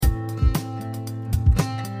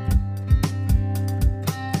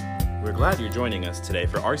glad you're joining us today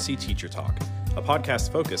for RC Teacher Talk, a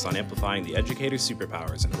podcast focused on amplifying the educator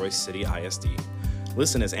superpowers in Royse City ISD.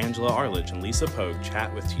 Listen as Angela Arledge and Lisa Pogue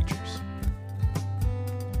chat with teachers.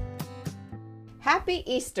 Happy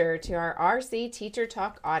Easter to our RC Teacher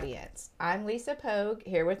Talk audience. I'm Lisa Pogue,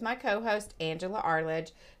 here with my co-host Angela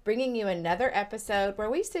Arledge, bringing you another episode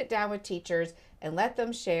where we sit down with teachers and let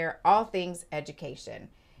them share all things education.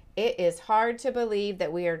 It is hard to believe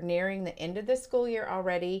that we are nearing the end of the school year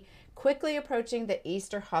already, quickly approaching the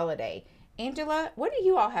Easter holiday. Angela, what do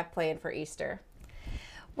you all have planned for Easter?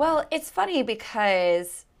 Well, it's funny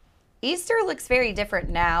because Easter looks very different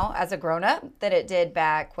now as a grown-up than it did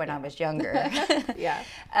back when I was younger. Yeah.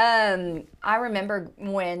 I remember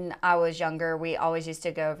when I was younger, we always used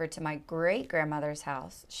to go over to my great-grandmother's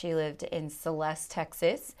house. She lived in Celeste,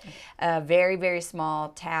 Texas, a very, very small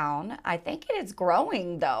town. I think it is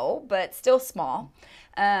growing, though, but still small.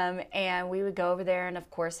 And we would go over there and, of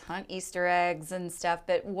course, hunt Easter eggs and stuff.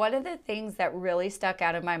 But one of the things that really stuck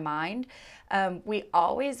out in my mind, we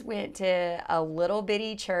always went to a little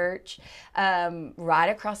bitty church right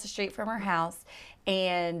across the street from our house.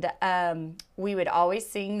 And we would always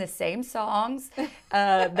sing the same songs,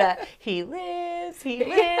 that He lives,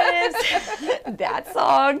 that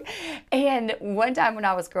song. And one time when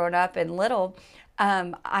I was growing up and little,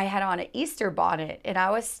 I had on an Easter bonnet, and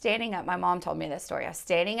I was standing up. My mom told me this story. I was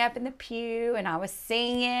standing up in the pew, and I was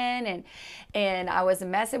singing, and I was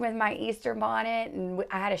messing with my Easter bonnet, and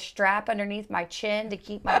I had a strap underneath my chin to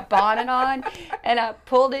keep my bonnet on, and I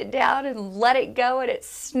pulled it down and let it go, and it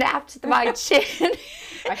snapped my chin.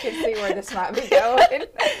 I can see where this might be going.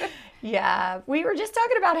 Yeah, we were just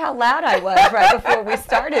talking about how loud I was right before we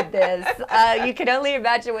started this. You can only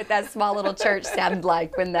imagine what that small little church sounded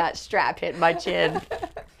like when that strap hit my chin.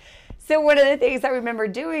 So one of the things I remember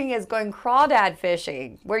doing is going crawdad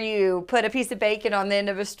fishing, where you put a piece of bacon on the end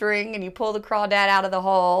of a string and you pull the crawdad out of the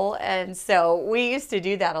hole. And so we used to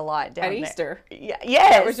do that a lot down At there. Easter? Yeah, yes.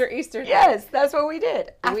 That was your Easter day? Yes, that's what we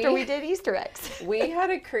did after we did Easter eggs. We had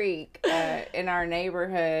a creek in our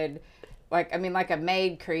neighborhood, like a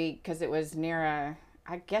made creek, because it was near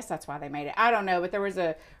I guess that's why they made it. I don't know, but there was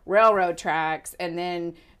a railroad tracks and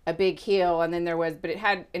then a big hill, and then but it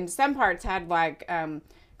had, in some parts had like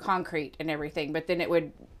concrete and everything, but then it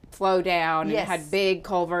would flow down and it had big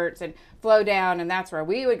culverts and flow down, and that's where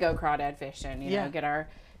we would go crawdad fishing, you know, get our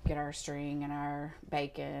string and our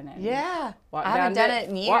bacon and I haven't done it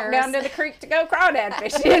in years. Walk down to the creek to go crawdad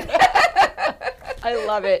fishing. I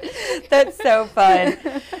love it. That's so fun.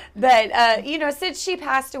 But, since she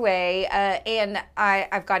passed away and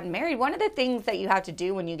I've gotten married, one of the things that you have to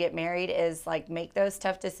do when you get married is like make those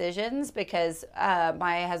tough decisions, because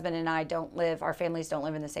my husband and I our families don't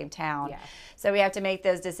live in the same town. Yeah. So we have to make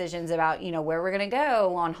those decisions about, where we're going to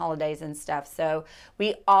go on holidays and stuff. So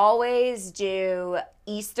we always do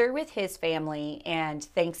Easter with his family and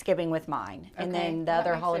Thanksgiving with mine. Okay. And then the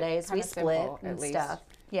other holidays we split and stuff.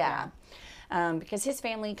 Yeah. Because his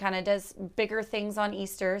family kind of does bigger things on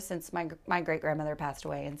Easter since my great-grandmother passed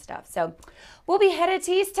away and stuff. So we'll be headed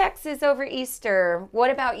to East Texas over Easter.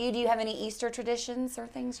 What about you? Do you have any Easter traditions or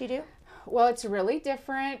things you do? Well, it's really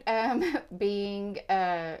different being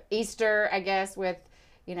Easter, I guess, with,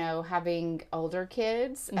 having older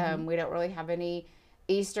kids. Mm-hmm. We don't really have any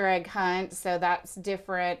Easter egg hunts, so that's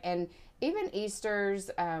different. And even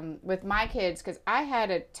Easters with my kids, because I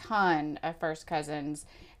had a ton of first cousins,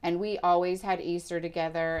 and we always had Easter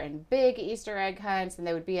together and big Easter egg hunts, and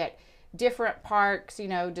they would be at different parks,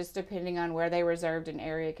 just depending on where they reserved an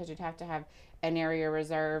area, because you'd have to have an area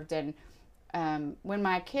reserved. And when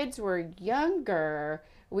my kids were younger,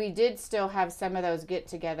 we did still have some of those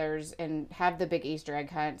get-togethers and have the big Easter egg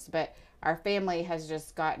hunts, but our family has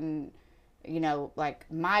just gotten,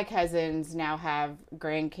 like my cousins now have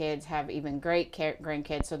grandkids, have even great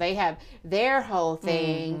grandkids, so they have their whole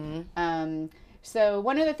thing. Mm-hmm. So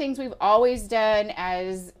one of the things we've always done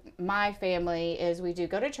as my family is we do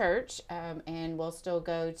go to church, and we'll still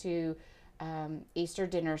go to Easter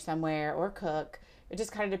dinner somewhere or cook. It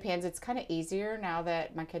just kind of depends. It's kind of easier now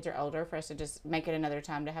that my kids are older for us to just make it another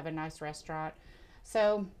time to have a nice restaurant.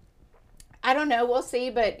 So I don't know. We'll see.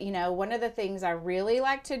 But, one of the things I really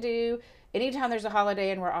like to do anytime there's a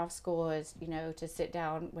holiday and we're off school is, to sit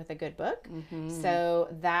down with a good book. Mm-hmm. So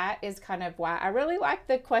that is kind of why I really like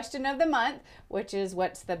the question of the month, which is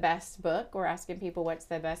what's the best book? We're asking people what's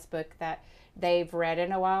the best book that they've read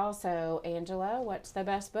in a while. So Angela, what's the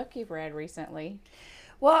best book you've read recently?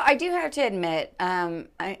 Well, I do have to admit, and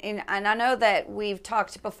I know that we've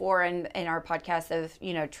talked before in our podcast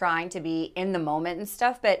of, trying to be in the moment and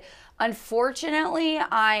stuff, but unfortunately,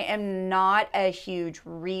 I am not a huge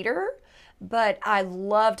reader. but I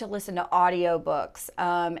love to listen to audiobooks.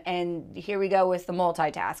 And here we go with the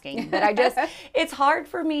multitasking. But it's hard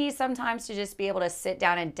for me sometimes to just be able to sit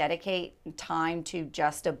down and dedicate time to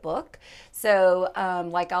just a book. So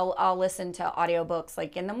like I'll listen to audiobooks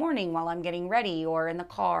like in the morning while I'm getting ready, or in the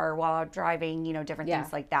car while I'm driving, different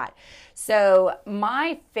things like that. So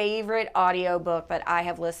my favorite audiobook that I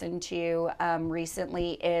have listened to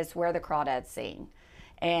recently is Where the Crawdads Sing.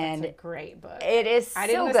 And it's a great book. It is so good. I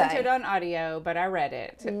didn't listen to it on audio, but I read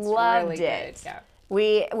it. It's Loved really it. Good. Yeah.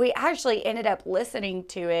 We actually ended up listening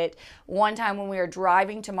to it one time when we were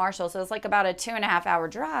driving to Marshall. So it's like about a 2.5 hour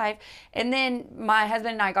drive. And then my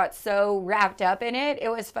husband and I got so wrapped up in it. It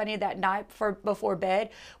was funny that night before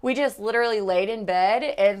bed, we just literally laid in bed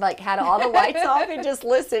and like had all the lights off and just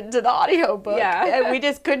listened to the audiobook. Yeah. And we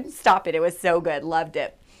just couldn't stop it. It was so good. Loved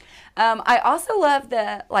it. I also love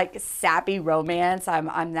the like sappy romance.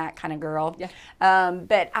 I'm that kind of girl. Yeah.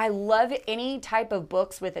 But I love any type of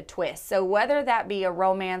books with a twist. So whether that be a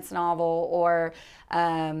romance novel or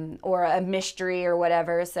a mystery or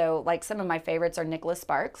whatever. So like some of my favorites are Nicholas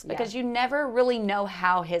Sparks, because you never really know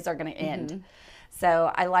how his are going to end.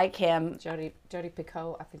 So I like him. Jodi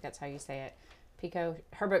Picoult, I think that's how you say it. Picoult.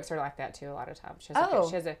 Her books are like that too a lot of times.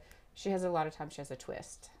 She has a lot of times she has a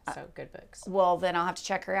twist. So good books. Well, then I'll have to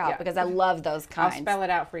check her out because I love those kinds. I'll spell it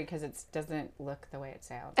out for you because it doesn't look the way it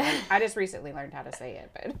sounds. I just recently learned how to say it.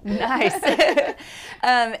 But Nice.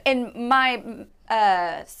 And my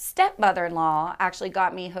stepmother-in-law actually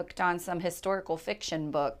got me hooked on some historical fiction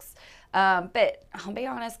books. But I'll be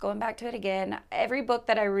honest, going back to it again, every book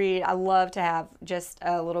that I read, I love to have just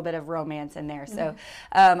a little bit of romance in there. So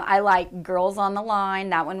I like Girls on the Line.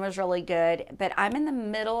 That one was really good. But I'm in the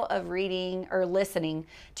middle of reading or listening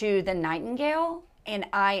to The Nightingale, and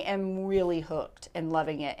I am really hooked and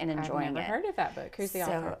loving it and enjoying I've never heard of that book. Who's the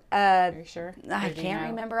author? Are you sure? I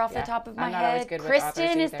can't remember off the top of my I'm not always head. good with Kristen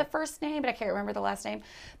authors is either. the first name, but I can't remember the last name.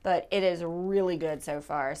 But it is really good so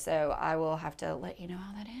far. So I will have to let you know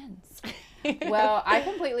how that ends. Well, I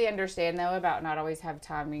completely understand though about not always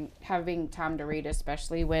having time to read,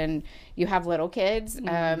 especially when you have little kids.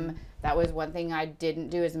 That was one thing I didn't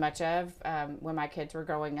do as much of when my kids were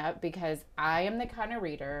growing up, because I am the kind of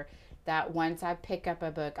reader that once I pick up a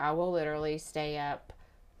book, I will literally stay up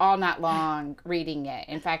all night long reading it.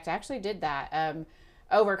 In fact, I actually did that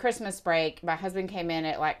over Christmas break. My husband came in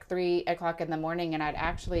at like 3 o'clock in the morning, and I'd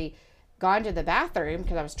actually gone to the bathroom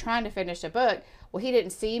because I was trying to finish a book. Well, he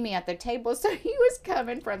didn't see me at the table, so he was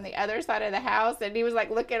coming from the other side of the house, and he was like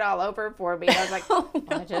looking all over for me. I was like, well,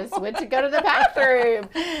 I just went to go to the bathroom.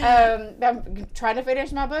 I'm trying to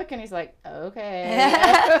finish my book, and he's like,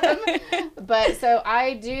 okay. But so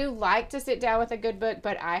I do like to sit down with a good book,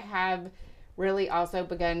 but I have really also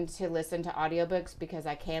begun to listen to audiobooks because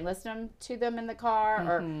I can listen to them in the car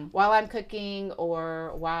or while I'm cooking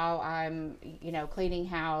or while I'm, cleaning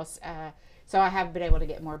house. So I have been able to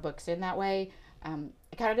get more books in that way.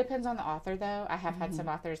 It kind of depends on the author, though. I have had some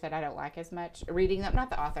authors that I don't like as much. Reading them, not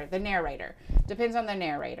the author, the narrator. Depends on the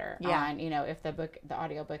narrator on, if the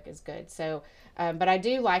audiobook is good. So, but I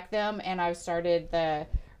do like them, and I've started the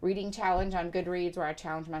reading challenge on Goodreads where I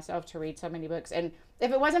challenge myself to read so many books. And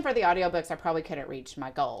if it wasn't for the audiobooks, I probably couldn't reach my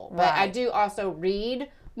goal. But I do also read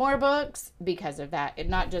more books because of that, and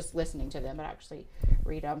not just listening to them, but actually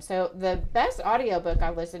read them. So the best audiobook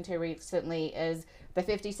I've listened to recently is The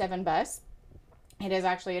 57 Bus. It is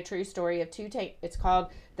actually a true story of it's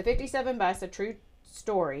called The 57 Bus, a true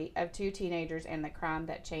story of two teenagers and the crime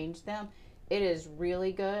that changed them. It is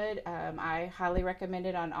really good. I highly recommend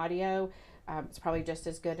it on audio. It's probably just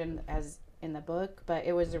as good as in the book, but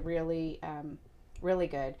it was a really, really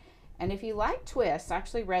good. And if you like twists, I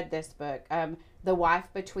actually read this book. The Wife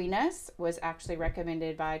Between Us was actually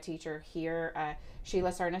recommended by a teacher here, Sheila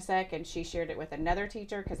Cernasek, and she shared it with another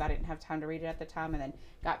teacher because I didn't have time to read it at the time, and then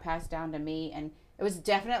got passed down to me. And it was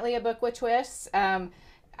definitely a book with twists. And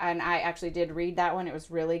I actually did read that one. It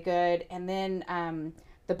was really good. And then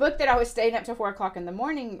the book that I was staying up till 4 o'clock in the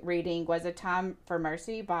morning reading was A Time for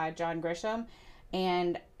Mercy by John Grisham.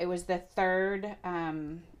 And it was the third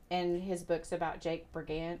in his books about Jake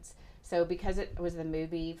Brigance. So because it was the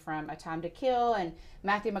movie from A Time to Kill, and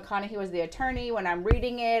Matthew McConaughey was the attorney, when I'm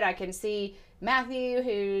reading it, I can see Matthew,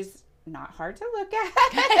 who's not hard to look at,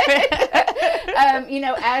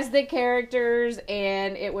 as the characters.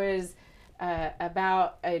 And it was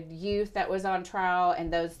about a youth that was on trial,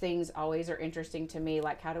 and those things always are interesting to me.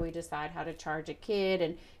 Like, how do we decide how to charge a kid,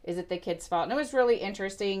 and is it the kid's fault? And it was really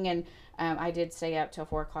interesting. And I did stay up till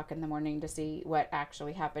 4 o'clock in the morning to see what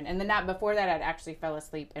actually happened. And the night before that, I'd actually fell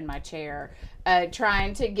asleep in my chair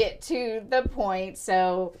trying to get to the point.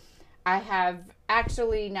 So I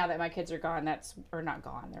actually, now that my kids are gone, or not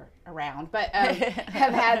gone, they're around, but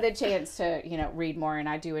have had the chance to, read more, and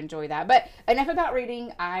I do enjoy that. But enough about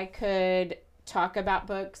reading. I could talk about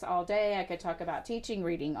books all day. I could talk about teaching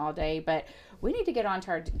reading all day, but we need to get on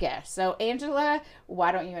to our guest. So, Angela,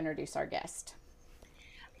 why don't you introduce our guest?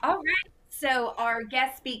 All right. So our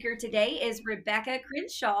guest speaker today is Rebecca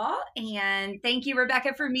Crenshaw, and thank you,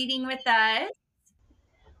 Rebecca, for meeting with us.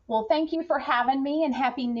 Well, thank you for having me, and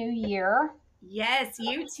Happy New Year. Yes,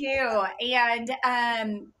 you too. And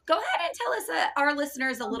go ahead and tell us, our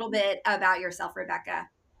listeners, a little bit about yourself, Rebecca.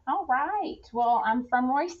 All right. Well, I'm from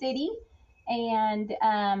Royse City, and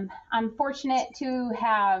I'm fortunate to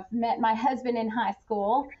have met my husband in high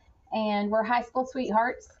school, and we're high school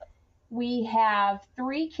sweethearts. We have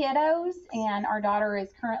 3 kiddos, and our daughter is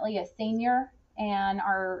currently a senior, and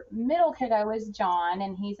our middle kiddo is John,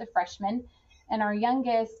 and he's a freshman, and our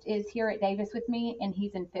youngest is here at Davis with me, and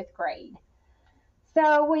he's in 5th grade.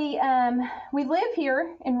 So we live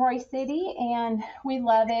here in Royse City, and we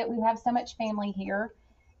love it. We have so much family here.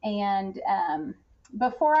 And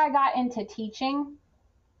before I got into teaching,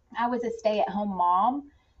 I was a stay-at-home mom,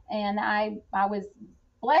 and I was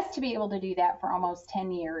blessed to be able to do that for almost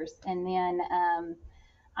 10 years. And then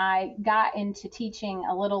I got into teaching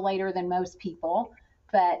a little later than most people,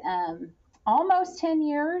 but almost 10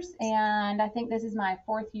 years. And I think this is my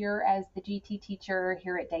 4th year as the GT teacher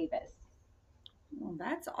here at Davis. Well,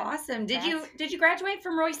 that's awesome. Did you graduate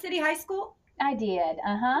from Royse City High School? I did.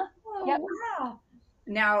 Oh, yep. Wow.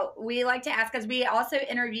 Now, we like to ask, because we also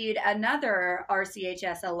interviewed another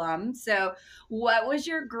RCHS alum. So what was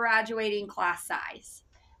your graduating class size?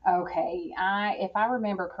 Okay. If I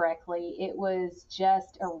remember correctly, it was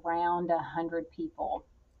just around 100 people.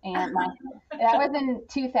 And that was in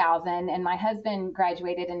 2000, and my husband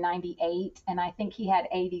graduated in 98, and I think he had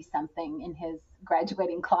 80 something in his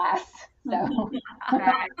graduating class. So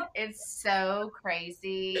it's so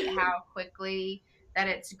crazy how quickly that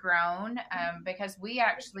it's grown, because we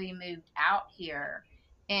actually moved out here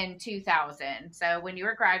in 2000. So when you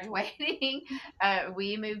were graduating,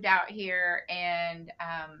 we moved out here, and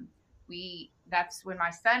that's when my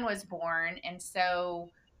son was born, and so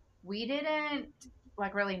we didn't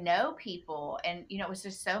really know people, and it was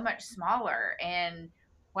just so much smaller. And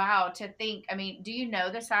wow, to think, do you know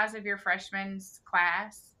the size of your freshman's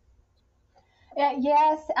class?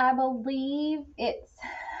 Yes, I believe it's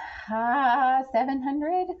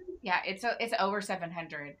 700. Yeah, it's over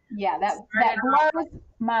 700. Yeah, that blows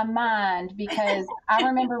my mind, because I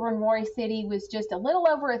remember when Royse City was just a little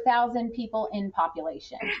over 1,000 people in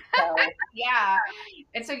population. So yeah,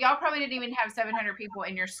 and so y'all probably didn't even have 700 people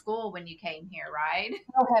in your school when you came here, right?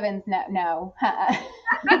 Oh heavens, no.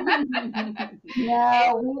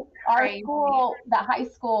 No, our school, the high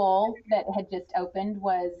school that had just opened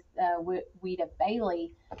was Ouida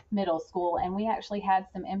Bailey Middle School, and we actually had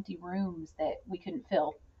some empty rooms that we couldn't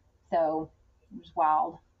fill. So it was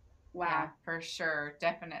wild. Wow, yeah. For sure.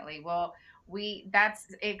 Definitely. Well,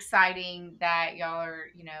 that's exciting that y'all are,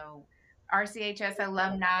 RCHS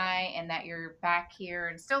alumni, and that you're back here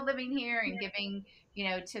and still living here and giving,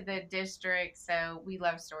 to the district. So we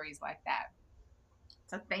love stories like that.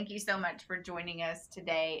 So thank you so much for joining us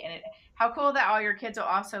today. And how cool that all your kids will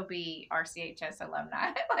also be RCHS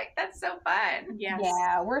alumni. That's so fun. Yes.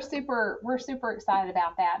 Yeah, we're super excited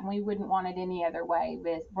about that, and we wouldn't want it any other way.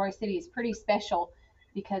 Royse City is pretty special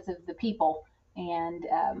because of the people, and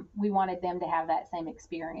we wanted them to have that same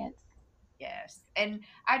experience. Yes. And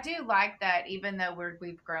I do like that, even though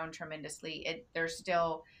we've grown tremendously, there's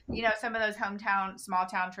still, some of those small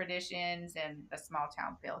town traditions and the small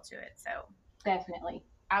town feel to it. So definitely,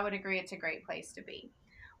 I would agree it's a great place to be.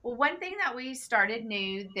 Well, one thing that we started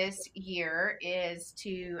new this year is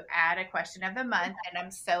to add a question of the month, and I'm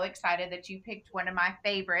so excited that you picked one of my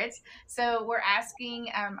favorites. So we're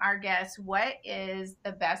asking our guests, what is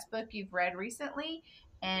the best book you've read recently,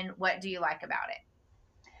 and what do you like about it?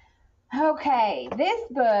 Okay, this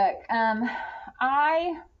book, I'm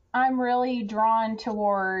really drawn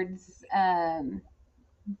towards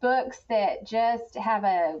books that just have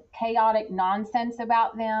a chaotic nonsense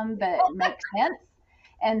about them but make sense.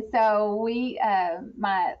 And so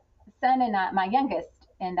my son and I, my youngest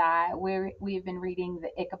and I, we've been reading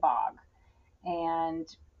the Ichabod, and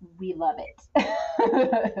we love it.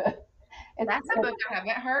 That's a book I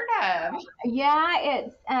haven't heard of. Yeah,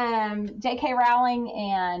 it's J.K. Rowling,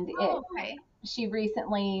 and okay. She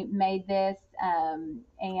recently made this, and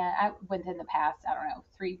I within the past,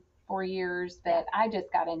 3-4 years, but I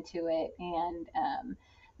just got into it, and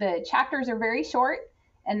the chapters are very short,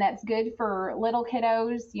 and that's good for little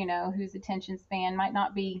kiddos, whose attention span might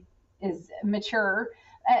not be as mature.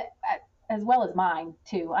 as well as mine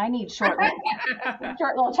too. I need short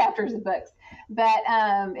little chapters of books, but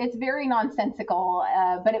it's very nonsensical,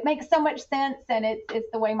 but it makes so much sense, and it's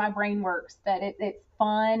the way my brain works, that it's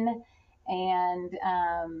fun,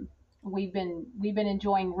 and we've been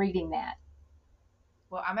enjoying reading that.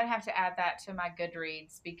 Well, I'm going to have to add that to my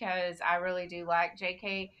Goodreads because I really do like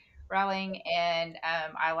J.K. Rowling, and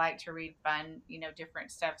I like to read fun,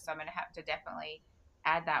 different stuff. So I'm going to have to definitely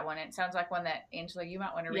add that one. It sounds like one that, Angela, you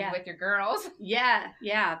might want to read with your girls. Yeah.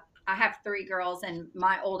 I have 3 girls, and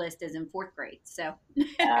my oldest is in 4th grade. So.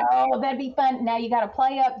 Oh, that'd be fun. Now you got to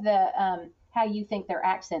play up the how you think their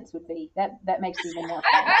accents would be. That makes it even more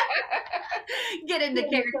fun. Get into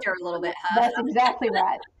character a little bit, huh? That's exactly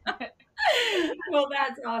right. Well,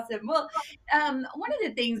 that's awesome. Well, one of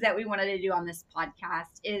the things that we wanted to do on this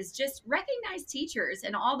podcast is just recognize teachers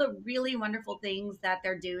and all the really wonderful things that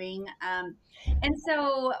they're doing. And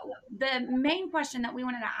so the main question that we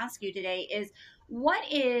wanted to ask you today is, what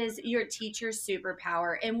is your teacher's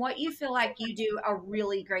superpower and what you feel like you do a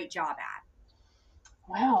really great job at?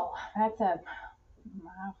 Wow,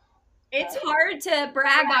 it's hard to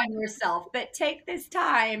brag on yourself, but take this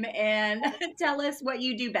time and tell us what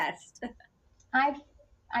you do best. I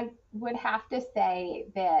would have to say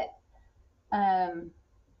that I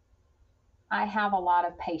have a lot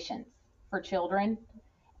of patience for children,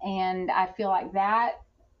 and I feel like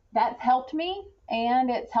that's helped me, and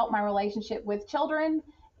it's helped my relationship with children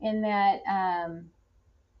in that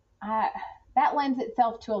that lends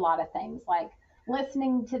itself to a lot of things, like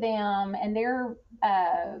listening to them, and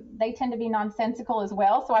they tend to be nonsensical as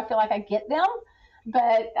well, so I feel like I get them,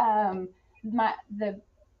 but the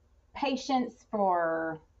patience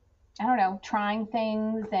for, I don't know, trying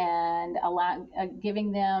things and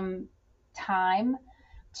giving them time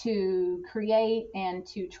to create and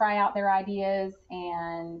to try out their ideas,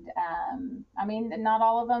 and I mean, not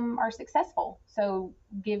all of them are successful, so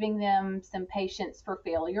giving them some patience for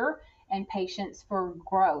failure and patience for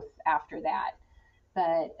growth after that.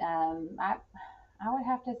 But I would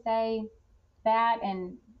have to say that,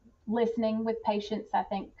 and listening with patience, I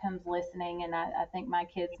think, comes listening. And I think my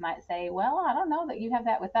kids might say, well, I don't know that you have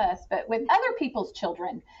that with us, but with other people's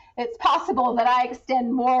children, it's possible that I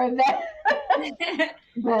extend more of that.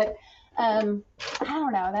 But I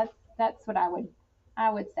don't know. That's what I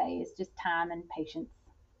would say is just time and patience.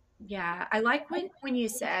 Yeah, I like when you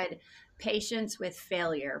said patience with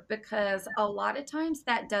failure, because a lot of times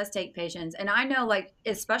that does take patience. And I know, like,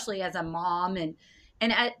 especially as a mom and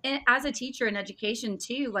as a teacher in education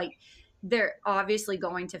too, like, they're obviously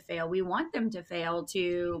going to fail. We want them to fail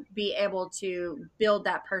to be able to build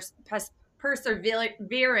that perseverance.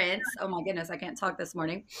 Oh my goodness, I can't talk this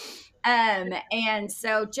morning. And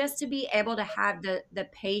so just to be able to have the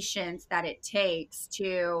patience that it takes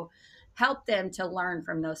to help them to learn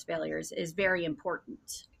from those failures is very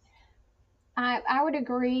important. I would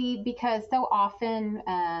agree, because so often,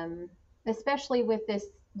 especially with this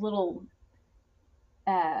little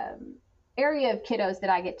area of kiddos that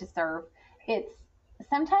I get to serve,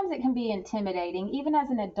 sometimes it can be intimidating, even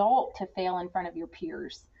as an adult, to fail in front of your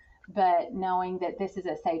peers. But knowing that this is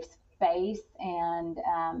a safe space and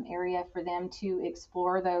area for them to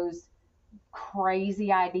explore those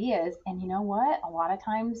crazy ideas, and you know what, a lot of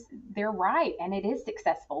times they're right and it is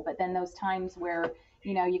successful, but then those times where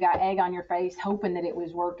you got egg on your face hoping that it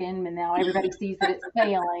was working, and now everybody sees that it's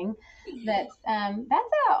failing, that's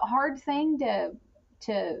a hard thing to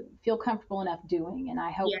feel comfortable enough doing, and I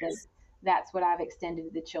hope that's what I've extended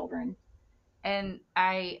to the children. And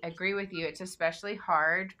I agree with you. It's especially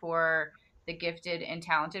hard for the gifted and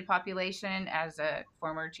talented population. As a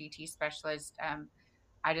former GT specialist,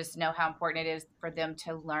 I just know how important it is for them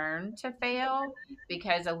to learn to fail,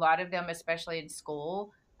 because a lot of them, especially in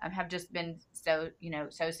school, have just been so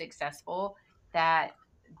successful that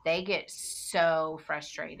they get so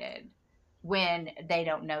frustrated when they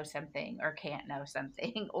don't know something or can't know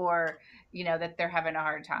something, or, that they're having a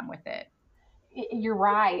hard time with it. You're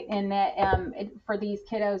right. And that for these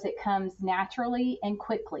kiddos, it comes naturally and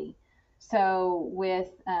quickly. So with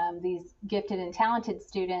these gifted and talented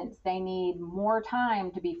students, they need more time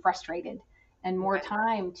to be frustrated and more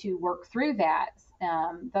time to work through that.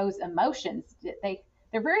 Those emotions,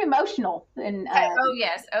 they're very emotional. And oh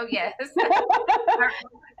yes.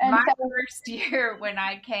 My first year when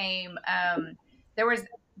I came, there was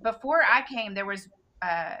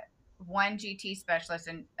one GT specialist,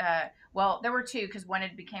 and there were 2, because one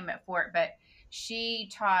had became at Fort, but she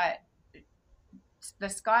taught. The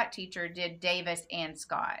Scott teacher did Davis and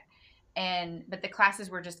Scott, but the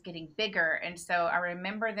classes were just getting bigger, and so I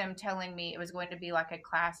remember them telling me it was going to be like a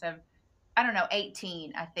class of, I don't know,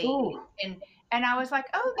 18, I think. Ooh. And I was like,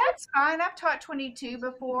 oh, that's fine. I've taught 22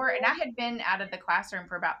 before. And I had been out of the classroom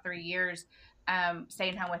for about 3 years,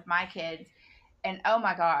 staying home with my kids. And oh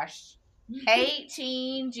my gosh,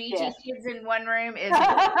 18 GT Yes. kids in one room is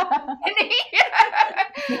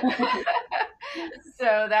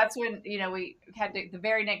so that's when, we had to, the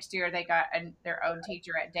very next year they got their own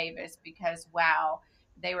teacher at Davis, because wow,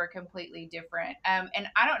 they were completely different. And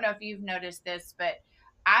I don't know if you've noticed this, but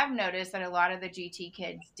I've noticed that a lot of the GT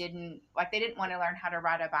kids they didn't want to learn how to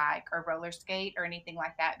ride a bike or roller skate or anything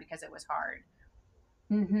like that because it was hard.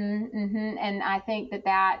 And I think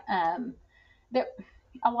that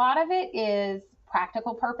a lot of it is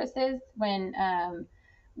practical purposes. When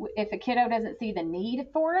if a kiddo doesn't see the need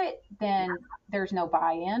for it, then there's no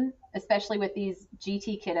buy-in, especially with these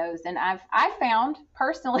GT kiddos. And I've found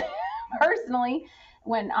personally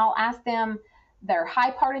when I'll ask them their high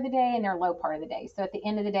part of the day and their low part of the day. So at the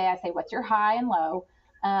end of the day, I say, what's your high and low?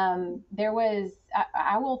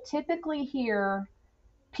 I will typically hear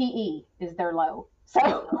PE is their low.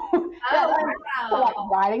 So like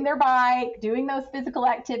riding their bike, doing those physical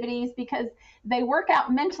activities, because they work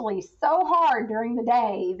out mentally so hard during the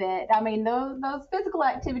day that, I mean, those physical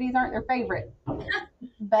activities aren't their favorite. But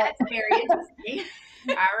that's very interesting.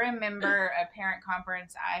 I remember a parent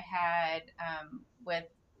conference I had with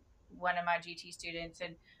one of my GT students,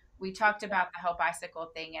 and we talked about the whole bicycle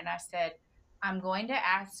thing. And I said, I'm going to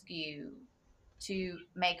ask you to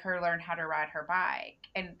make her learn how to ride her bike.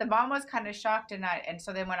 And the mom was kind of shocked. And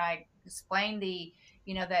so then when I explained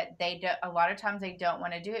that a lot of times they don't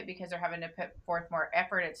want to do it because they're having to put forth more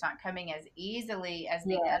effort. It's not coming as easily as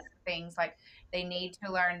the other things. Like they need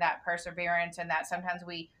to learn that perseverance, and that sometimes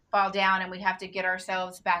we fall down and we have to get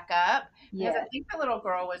ourselves back up. Because I think the little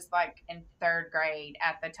girl was like in 3rd grade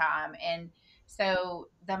at the time. And so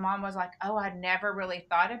the mom was like, oh, I never really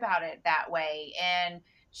thought about it that way. And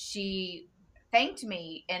she thanked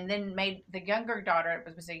me, and then made the younger daughter,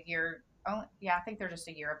 it was a year, I think they're just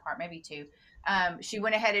a year apart, maybe 2. She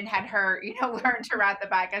went ahead and had her, learn to ride the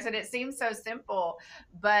bike. I said, it seems so simple,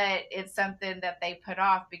 but it's something that they put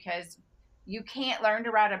off because you can't learn to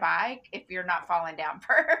ride a bike if you're not falling down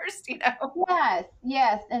first,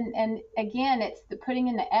 Yes. And again, it's the putting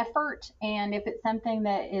in the effort. And if it's something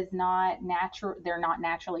that is not natural, they're not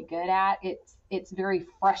naturally good at, it's very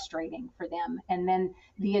frustrating for them. And then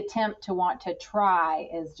the attempt to want to try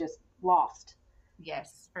is just lost.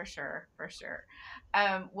 Yes, for sure.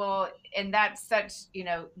 Well, and that's such,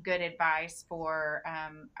 good advice for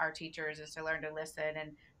our teachers, is to learn to listen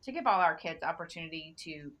and to give all our kids opportunity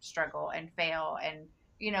to struggle and fail and,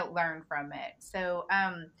 learn from it. So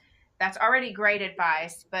that's already great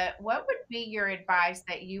advice, but what would be your advice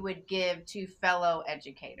that you would give to fellow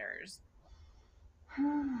educators? If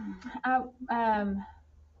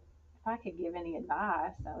I could give any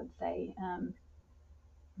advice, I would say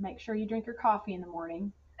make sure you drink your coffee in the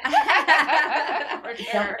morning. For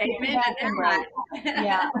sure. Amen to that.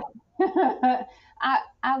 Yeah.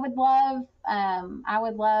 I would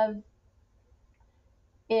love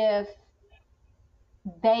if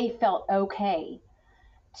they felt okay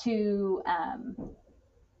to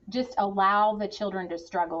just allow the children to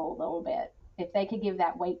struggle a little bit. If they could give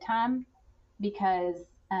that wait time, because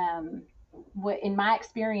in my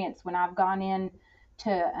experience, when I've gone in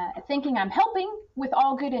to thinking I'm helping with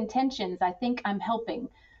all good intentions, I think I'm helping.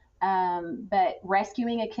 But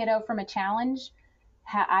rescuing a kiddo from a challenge,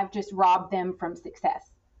 I've just robbed them from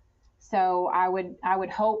success. So I would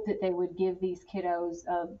hope that they would give these kiddos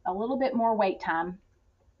a little bit more wait time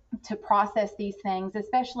to process these things,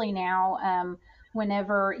 especially now,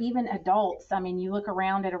 whenever even adults, I mean, you look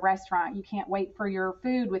around at a restaurant, you can't wait for your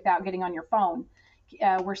food without getting on your phone.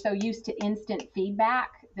 We're so used to instant feedback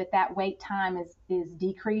that wait time is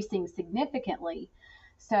decreasing significantly.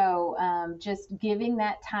 So just giving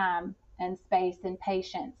that time and space and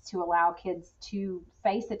patience to allow kids to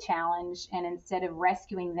face a challenge, and instead of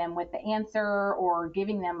rescuing them with the answer or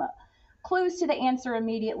giving them clues to the answer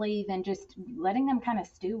immediately, then just letting them kind of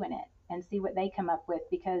stew in it and see what they come up with,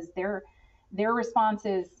 because their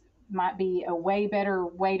responses might be a way better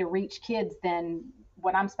way to reach kids than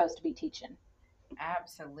what I'm supposed to be teaching.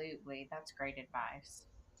 Absolutely. That's great advice.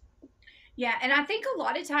 Yeah, and I think a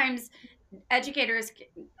lot of times educators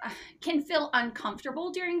can feel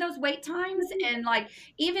uncomfortable during those wait times, and like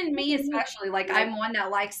even me especially, like I'm one that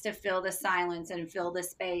likes to fill the silence and fill the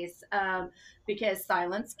space, because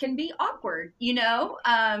silence can be awkward,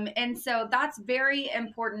 and so that's very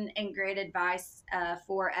important and great advice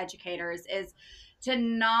for educators, is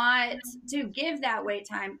to give that wait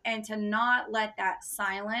time and to not let that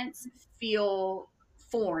silence feel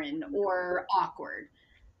foreign or awkward.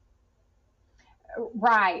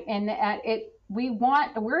 Right. And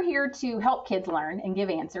we're here to help kids learn and give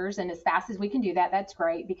answers. And as fast as we can do that, that's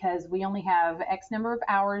great, because we only have X number of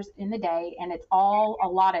hours in the day and it's all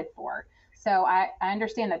allotted for. So I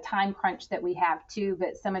understand the time crunch that we have too,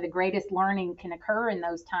 but some of the greatest learning can occur in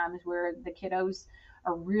those times where the kiddos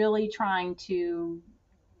are really trying to,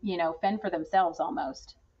 fend for themselves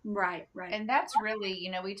almost. Right. And that's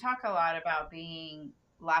really, we talk a lot about being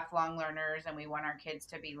lifelong learners and we want our kids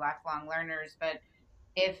to be lifelong learners. But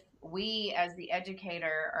if we as the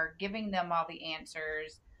educator are giving them all the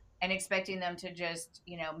answers and expecting them to just,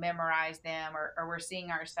 memorize them, or we're seeing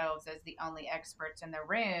ourselves as the only experts in the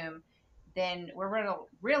room, then we're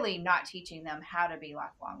really not teaching them how to be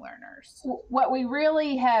lifelong learners. What we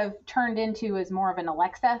really have turned into is more of an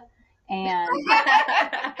Alexa, and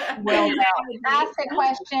will ask a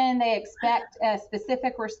question, they expect a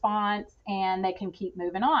specific response, and they can keep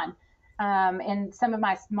moving on. In some of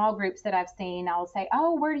my small groups that I've seen, I'll say,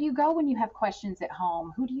 oh, where do you go when you have questions at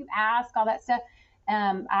home? Who do you ask? All that stuff.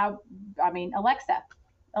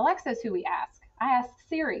 Alexa's who we ask. I ask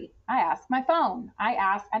Siri. I ask my phone.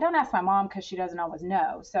 I don't ask my mom because she doesn't always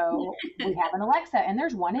know. So we have an Alexa, and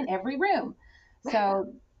there's one in every room.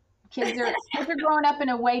 So kids are growing up in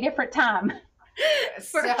a way different time.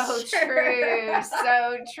 So true.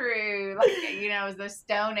 So true. Like, it was the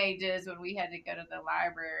Stone Ages when we had to go to the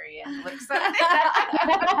library and look something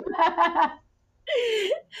up.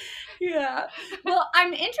 Yeah. Well,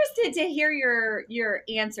 I'm interested to hear your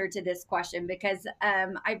answer to this question, because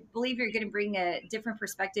I believe you're going to bring a different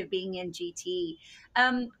perspective being in GT.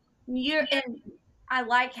 And I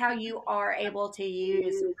like how you are able to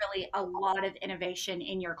use really a lot of innovation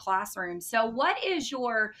in your classroom. So what is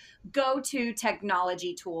your go-to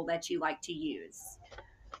technology tool that you like to use?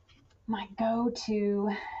 My go-to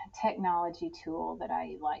technology tool that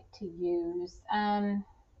I like to use,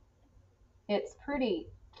 it's pretty,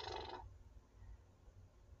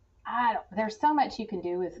 there's so much you can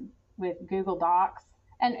do with Google Docs.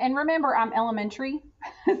 And remember, I'm elementary,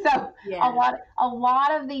 so yeah. a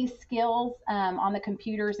lot of these skills on the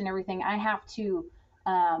computers and everything, I have to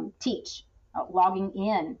teach. Logging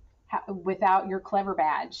in without your Clever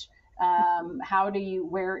badge. What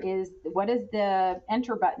does the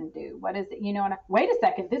enter button do? What is it? And wait a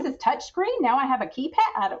second, this is touch screen. Now I have a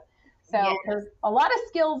keypad. So yes. There's a lot of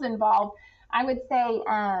skills involved. I would say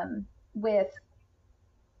with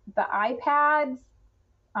the iPads,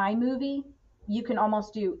 iMovie, you can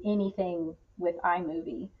almost do anything with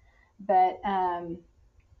iMovie. But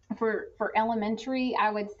for elementary,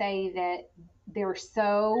 I would say that they're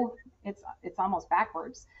so, it's almost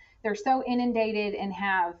backwards. They're so inundated and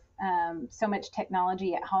have so much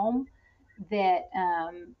technology at home that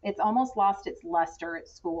it's almost lost its luster at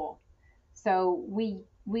school. So we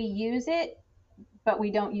use it, but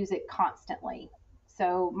we don't use it constantly.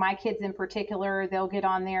 So my kids in particular, they'll get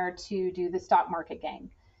on there to do the stock market game.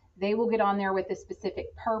 They will get on there with a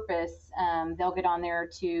specific purpose. They'll get on there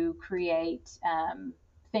to create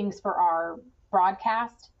things for our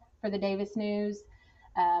broadcast for the Davis News.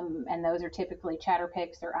 And those are typically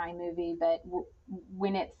ChatterPix or iMovie. But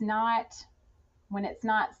when it's not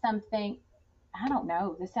something, I don't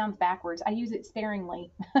know, this sounds backwards. I use it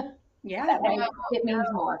sparingly. Yeah. That way it means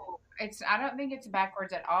more. I don't think it's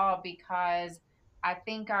backwards at all, because I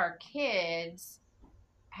think our kids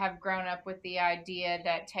have grown up with the idea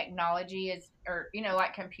that technology is, or,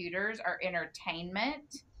 like computers are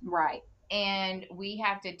entertainment. Right. And we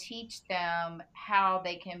have to teach them how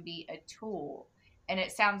they can be a tool. And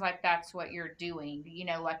it sounds like that's what you're doing.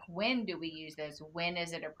 Like, when do we use this? When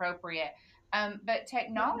is it appropriate? But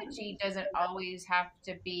technology doesn't always have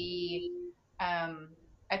to be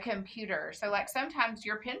a computer. So, like, sometimes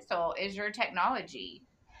your pencil is your technology.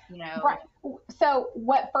 Right. So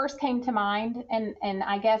what first came to mind, and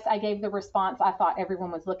I guess I gave the response I thought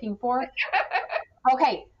everyone was looking for.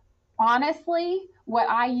 Okay. Honestly, what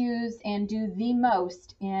I use and do the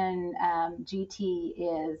most in GT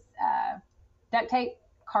is duct tape,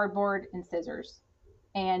 cardboard, and scissors.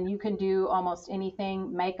 And you can do almost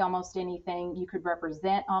anything, make almost anything. You could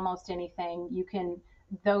represent almost anything.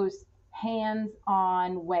 Those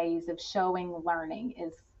hands-on ways of showing learning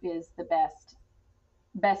is the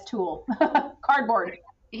best tool. Cardboard.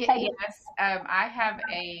 Yes. I have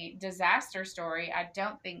a disaster story. I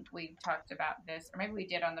don't think we've talked about this, or maybe we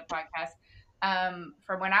did on the podcast.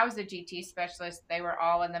 From when I was a GT specialist, they were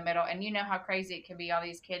all in the middle, and you know how crazy it can be, all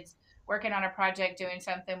these kids working on a project, doing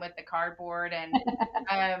something with the cardboard. And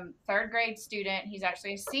third grade student, he's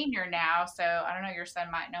actually a senior now, so I don't know, your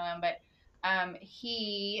son might know him, but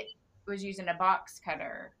he was using a box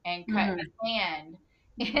cutter and cut his hand.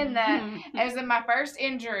 And it was my first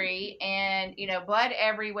injury, and blood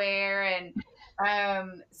everywhere, and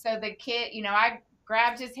So the kid, I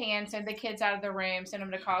grabbed his hand, sent the kids out of the room, sent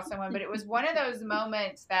him to call someone. But it was one of those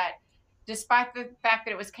moments that, despite the fact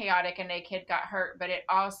that it was chaotic and a kid got hurt, but it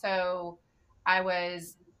also,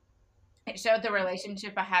 it showed the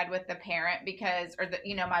relationship I had with the parent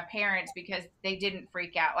my parents, because they didn't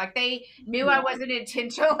freak out. Like, they knew I wasn't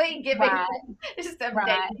intentionally giving some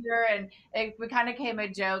danger, and we kind of became a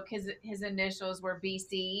joke. His initials were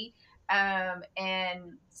BC.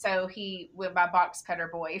 And so he was my box cutter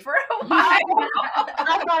boy for a while.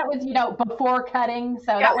 I thought it was, before cutting.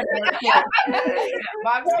 So that would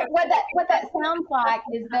what that sounds like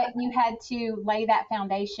is that you had to lay that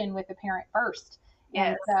foundation with the parent first. Yes.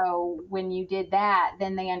 And so when you did that,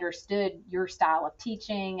 then they understood your style of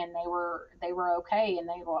teaching, and they were okay. And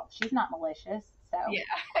she's not malicious. So yeah.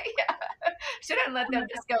 Shouldn't let them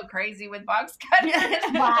just go crazy with box cutters.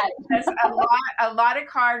 Right. That's a lot of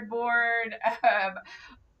cardboard,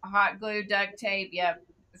 hot glue, duct tape. Yep.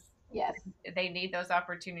 Yes. They need those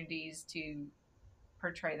opportunities to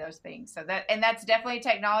portray those things. So that's definitely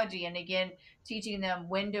technology. And again, teaching them,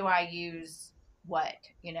 when do I use what,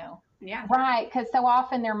 Yeah. Right. Because so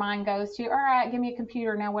often their mind goes to, all right, give me a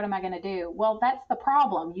computer. Now what am I going to do? Well, that's the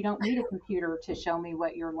problem. You don't need a computer to show me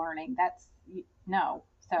what you're learning. No.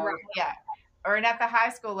 So right. Yeah. Or at the high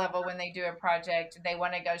school level, when they do a project, they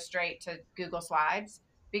want to go straight to Google Slides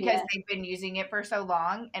because they've been using it for so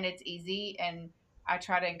long and it's easy. And I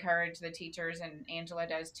try to encourage the teachers, and Angela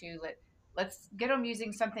does too, let's get them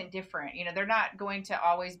using something different. They're not going to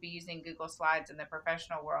always be using Google Slides in the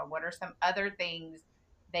professional world. What are some other things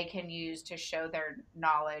they can use to show their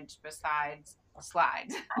knowledge besides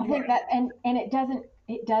slides? I think that, and it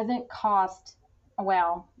doesn't cost,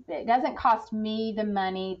 it doesn't cost me the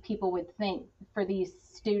money people would think for these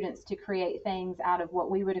students to create things out of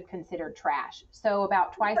what we would have considered trash. So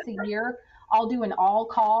about twice a year, I'll do an all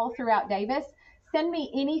call throughout Davis. Send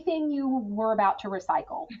me anything you were about to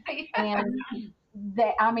recycle. And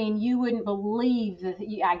you wouldn't believe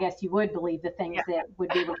I guess you would believe the things that would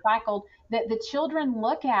be recycled, that the children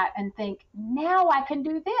look at and think, now I can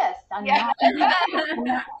do this.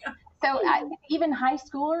 So even high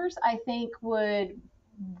schoolers, I think, would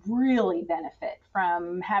really benefit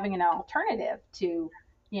from having an alternative to,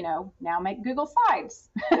 now make Google Slides.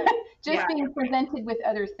 Being presented with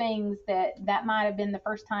other things that might have been the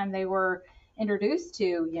first time they were introduced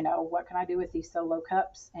to, what can I do with these solo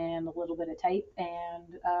cups and a little bit of tape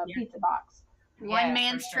and a pizza box. One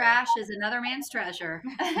man's trash is another man's treasure.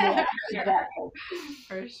 Yeah, exactly.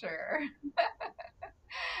 For sure.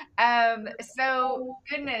 So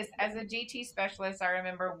goodness, as a GT specialist, I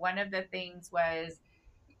remember one of the things was,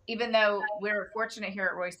 even though we're fortunate here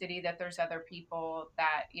at Royse City that there's other people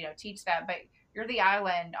that, teach that, but you're the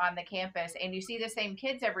island on the campus and you see the same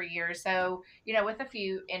kids every year. So, with a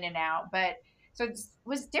few in and out, but so it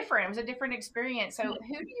was different. It was a different experience. So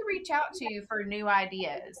who do you reach out to for new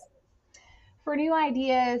ideas? For new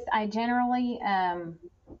ideas, I generally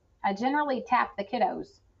tap the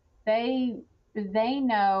kiddos. They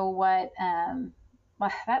know what,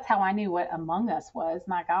 that's how I knew what Among Us was.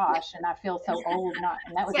 My gosh. And I feel so old. And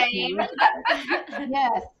that was a few years ago.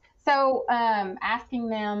 Yes. So, asking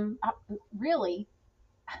them, really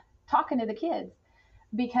talking to the kids,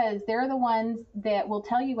 because they're the ones that will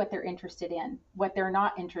tell you what they're interested in, what they're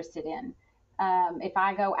not interested in. If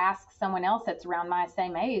I go ask someone else that's around my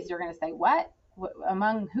same age, they're going to say, what?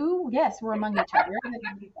 Among who? Yes, we're among each other.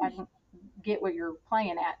 I can get what you're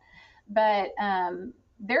playing at. But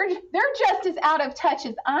they're just as out of touch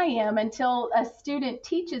as I am until a student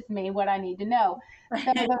teaches me what I need to know.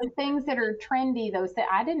 So those things that are trendy, those that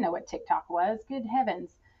I didn't know what TikTok was, good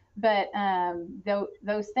heavens. But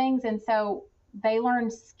those things, and so they learn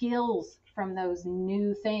skills from those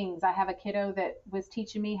new things. I have a kiddo that was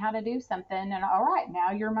teaching me how to do something, and all right,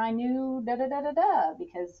 now you're my new da-da-da-da-da,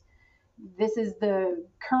 because this is the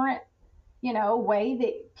current, way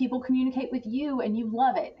that people communicate with you, and you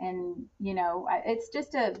love it. And, it's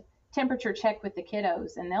just a temperature check with the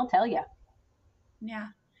kiddos, and they'll tell you. Yeah,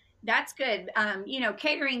 that's good.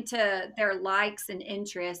 Catering to their likes and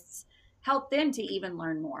interests help them to even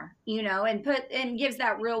learn more, and gives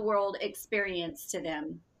that real world experience to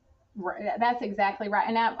them. Right. That's exactly right.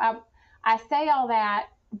 And I say all that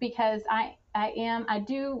because I'm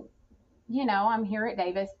here at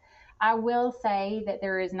Davis. I will say that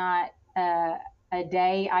there is not a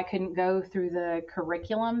day I couldn't go through the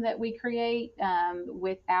curriculum that we create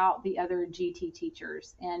without the other GT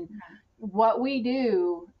teachers. And what we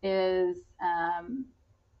do is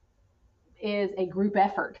a group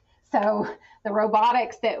effort. So the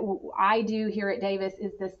robotics that I do here at Davis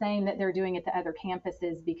is the same that they're doing at the other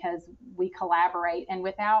campuses, because we collaborate. And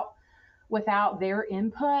without without their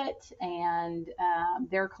input and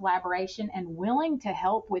their collaboration and willing to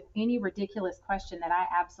help with any ridiculous question that I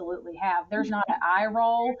absolutely have. There's not an eye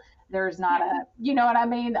roll. There's not a, you know what I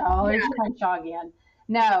mean? Oh, there's Crenshaw again.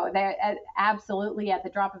 No, they're absolutely at the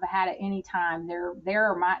drop of a hat at any time. They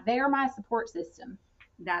are my support system.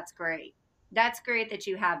 That's great. That's great that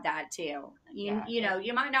you have that too. You know,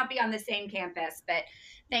 you might not be on the same campus, but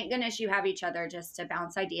thank goodness you have each other just to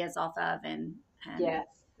bounce ideas off of and yes.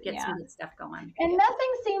 Get some good stuff going. And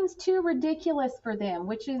nothing seems too ridiculous for them,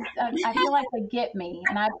 which is, I feel like they get me,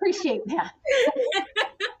 and I appreciate that.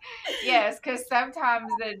 Yes, because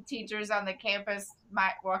sometimes the teachers on the campus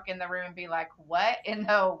might walk in the room and be like, what in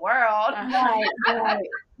the world? Right.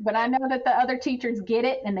 But I know that the other teachers get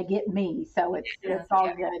it, and they get me, so it's all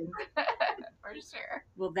good. For sure.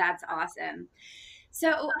 Well, that's awesome.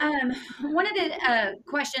 So one of the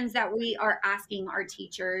questions that we are asking our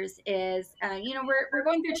teachers is, you know, we're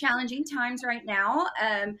going through challenging times right now.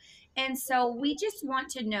 And so we just want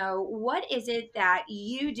to know, what is it that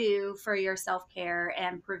you do for your self-care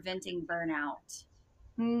and preventing burnout?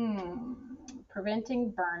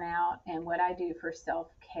 Preventing burnout and what I do for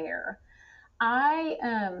self-care. I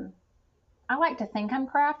like to think I'm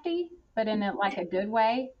crafty, but in a good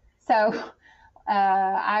way. So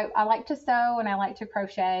I like to sew and I like to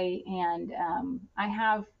crochet, and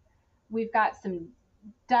we've got some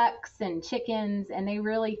ducks and chickens, and they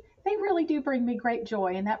really do bring me great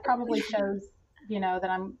joy, and that probably shows, you know, that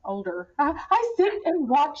I'm older. I sit and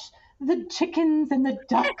watch the chickens and the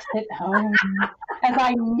ducks at home as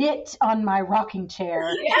I knit on my rocking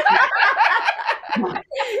chair. Those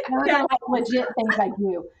are like legit things I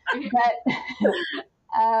do. But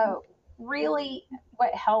really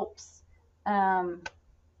what helps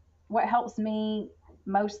me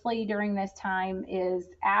mostly during this time is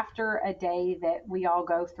after a day that we all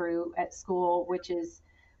go through at school, which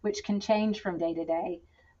can change from day to day,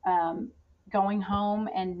 going home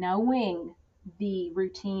and knowing the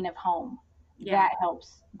routine of home, that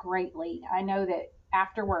helps greatly. I know that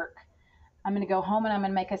after work, I'm going to go home and I'm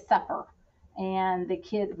going to make a supper, and the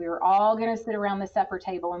kids, we're all going to sit around the supper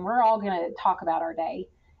table and we're all going to talk about our day.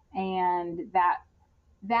 And that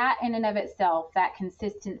in and of itself, that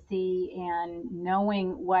consistency and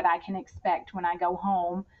knowing what I can expect when I go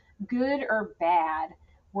home, good or bad,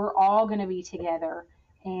 we're all going to be together,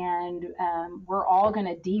 and we're all going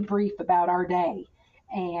to debrief about our day.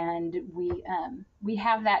 And we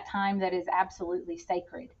have that time that is absolutely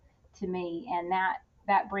sacred to me, and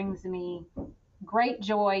that brings me great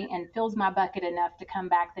joy and fills my bucket enough to come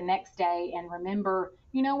back the next day and remember,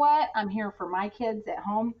 you know what, I'm here for my kids at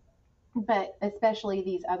home, but especially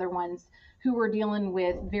these other ones who are dealing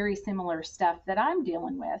with very similar stuff that I'm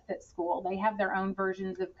dealing with at school. They have their own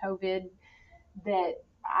versions of COVID that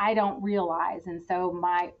I don't realize. And so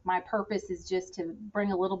my purpose is just to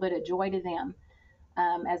bring a little bit of joy to them,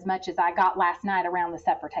 as much as I got last night around the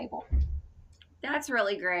supper table. That's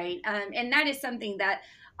really great. And that is something that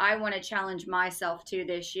I want to challenge myself to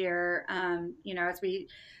this year. You know, as we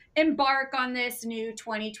embark on this new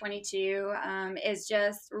 2022, is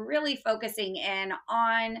just really focusing in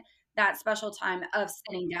on that special time of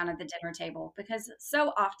sitting down at the dinner table, because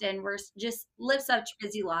so often we're just live such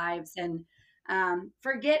busy lives and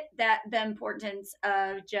forget that the importance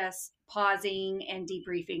of just pausing and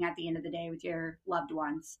debriefing at the end of the day with your loved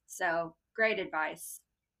ones. So great advice.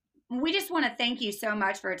 We just want to thank you so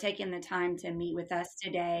much for taking the time to meet with us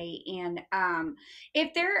today. And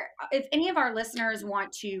if any of our listeners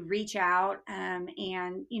want to reach out and,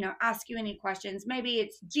 you know, ask you any questions, maybe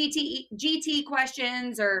it's GT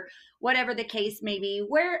questions or whatever the case may be,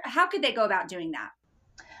 how could they go about doing that?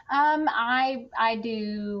 I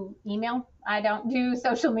do email. I don't do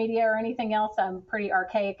social media or anything else. I'm pretty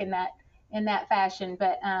archaic in that fashion,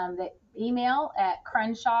 but the email at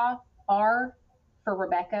Crenshaw R for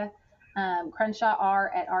Rebecca, Crenshaw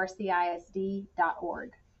R at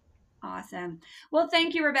rcisd.org. Awesome. Well,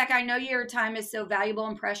 thank you, Rebecca. I know your time is so valuable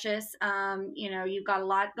and precious. You know, you've got a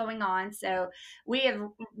lot going on. So we have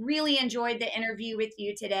really enjoyed the interview with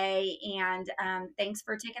you today. And thanks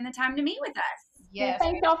for taking the time to meet with us. Yes.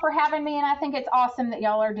 Well, thank y'all for having me. And I think it's awesome that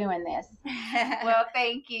y'all are doing this. Well,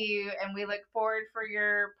 thank you. And we look forward for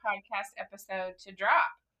your podcast episode to drop.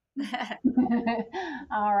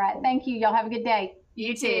 All right. Thank you. Y'all have a good day.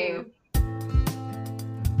 You too.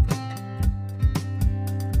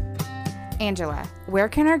 Angela, where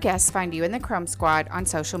can our guests find you in the Chrome Squad on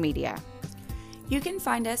social media? You can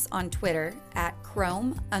find us on Twitter at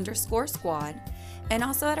Chrome_squad, and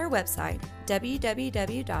also at our website,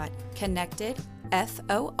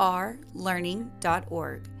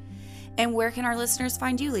 www.connectedforlearning.org. And where can our listeners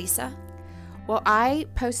find you, Lisa? Well, I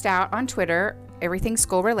post out on Twitter everything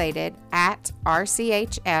school related at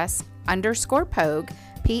RCHS_Pogue,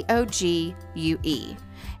 POGUE.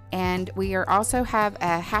 And we also have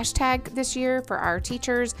a hashtag this year for our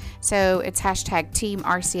teachers. So it's hashtag Team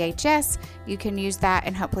RCHS. You can use that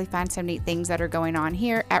and hopefully find some neat things that are going on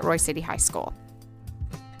here at Royse City High School.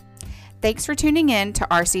 Thanks for tuning in to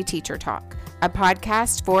RC Teacher Talk, a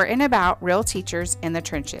podcast for and about real teachers in the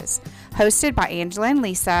trenches, hosted by Angela and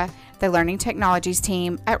Lisa, the Learning Technologies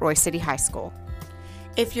team at Royse City High School.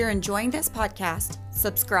 If you're enjoying this podcast,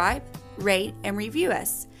 subscribe, rate, and review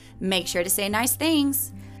us. Make sure to say nice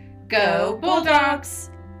things. Go Bulldogs!